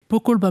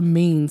Pukulba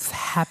means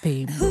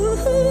happy.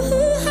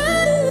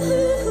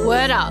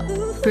 Word Up,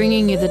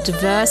 bringing you the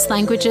diverse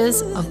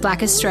languages of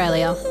Black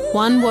Australia,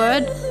 one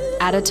word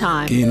at a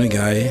time.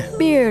 Kinagay,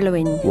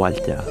 Birluin,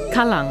 Walter,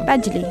 Kalang,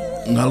 Badjali,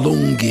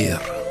 Ngalungir,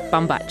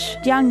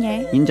 Bambach,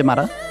 Jiangye,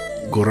 Injamara,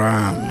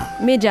 Guram,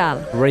 Mijal,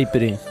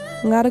 Raipiri,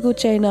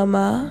 Ngaraguche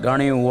Nama,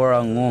 Gani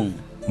Warangong,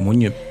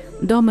 Munyip,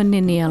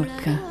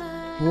 Domaninialka,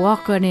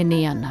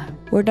 Wakaniniana,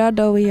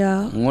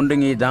 Wardadowia,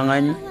 Ngundingi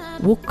Dangan,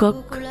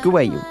 Wukuk,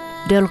 Kuwayu,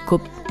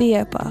 Delkup,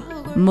 Diepa.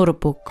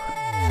 Murupuk.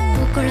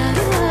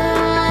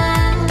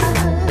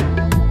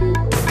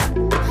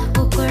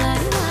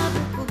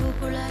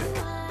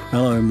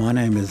 Hello, my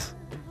name is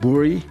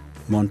Buri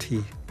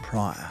Monty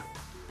Pryor.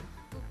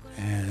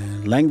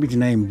 And language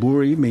name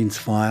Buri means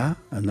fire,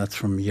 and that's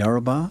from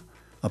Yarrabah,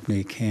 up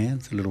near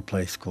Cairns, a little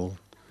place called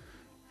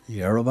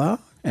Yarrabah.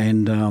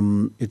 And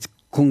it's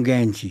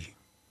Kunganji,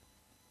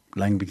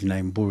 language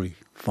name Buri,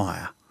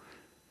 fire.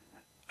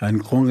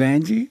 And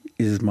Kunganji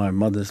is my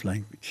mother's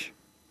language.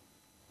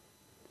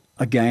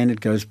 Again,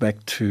 it goes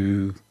back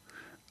to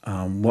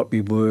what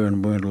we were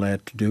and weren't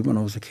allowed to do when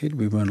I was a kid.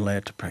 We weren't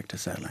allowed to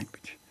practice our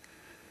language.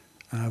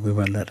 We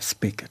weren't allowed to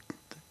speak it.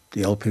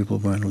 The old people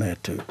weren't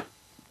allowed to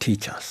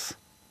teach us.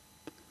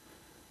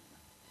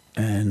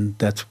 And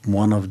that's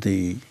one of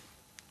the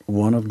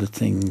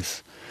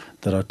things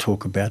that I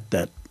talk about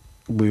that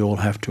we all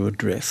have to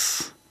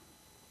address,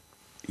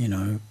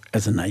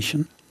 as a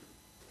nation.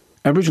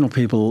 Aboriginal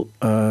people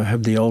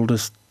have the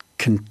oldest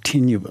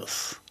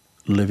continuous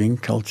living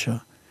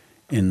culture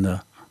in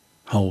the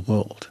whole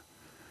world.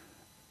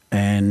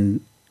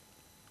 And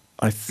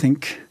I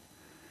think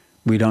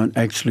we don't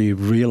actually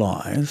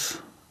realise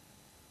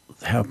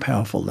how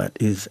powerful that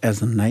is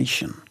as a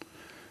nation.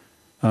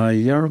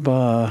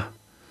 Yarrabah,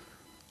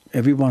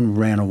 everyone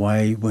ran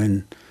away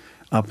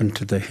up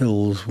into the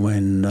hills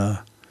when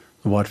the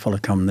white fella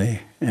come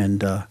there.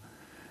 And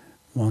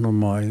one of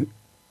my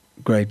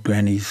great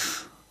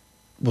grannies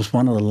was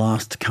one of the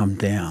last to come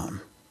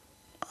down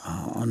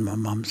on my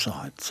mum's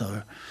side.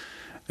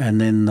 And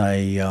then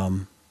they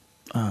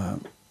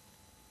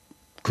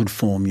could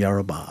form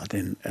Yarrabah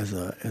then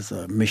as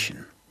a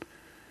mission.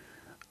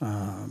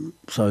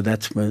 So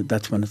that's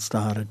when it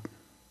started,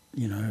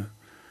 a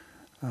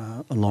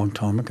long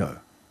time ago.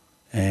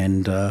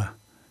 And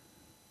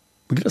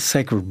we got a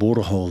sacred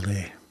waterhole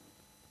there,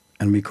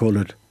 and we call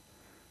it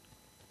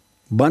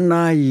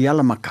Bana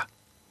Yalamaka.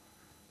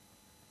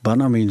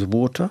 Bana means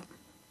water.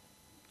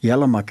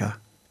 Yalamaka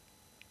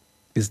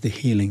is the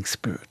healing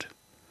spirit.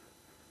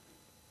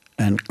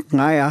 And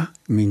Ngaya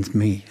means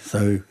me.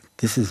 So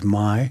this is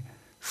my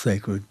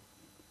sacred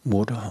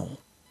waterhole.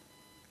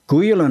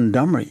 Guyal and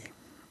Damri,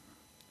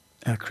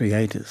 our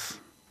creators,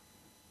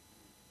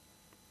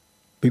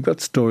 we've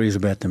got stories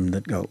about them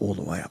that go all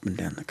the way up and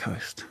down the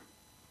coast,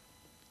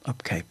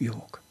 up Cape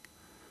York.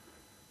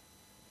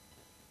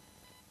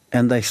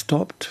 And they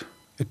stopped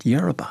at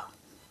Yarrabah.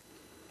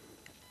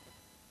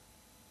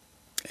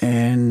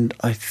 And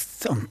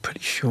I'm pretty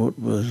sure it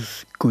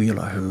was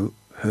Guyala who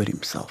hurt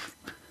himself.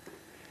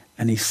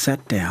 And he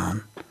sat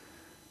down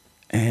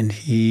and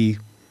he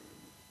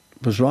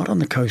was right on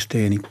the coast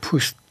there, and he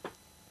pushed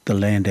the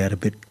land out a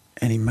bit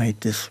and he made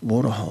this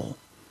waterhole.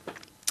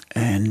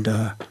 And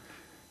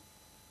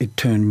it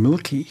turned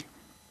milky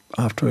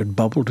after it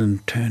bubbled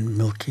and turned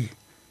milky,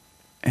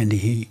 and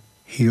he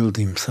healed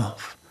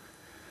himself.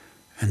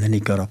 And then he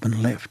got up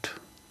and left.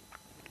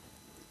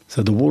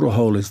 So the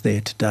waterhole is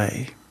there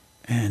today,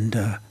 and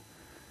the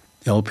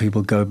old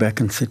people go back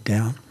and sit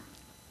down,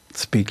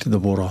 speak to the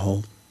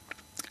waterhole,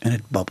 and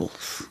it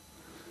bubbles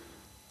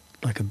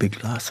like a big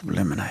glass of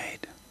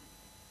lemonade.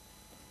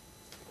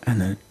 And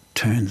then it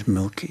turns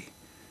milky,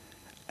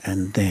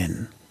 and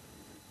then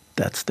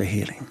that's the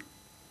healing,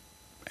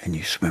 and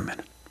you swim in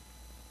it.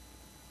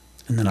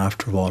 And then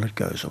after a while it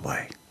goes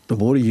away. The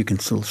water you can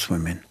still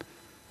swim in,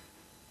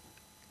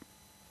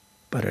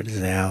 but it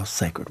is our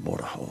sacred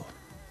waterhole.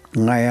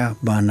 Ngaya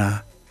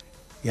Bana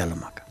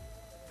Yalamaka,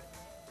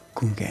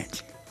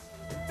 Kunganji.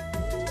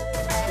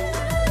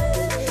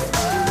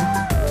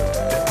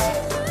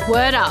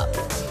 Word Up,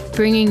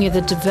 bringing you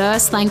the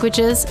diverse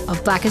languages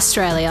of Black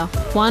Australia,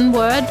 one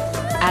word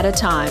at a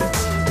time.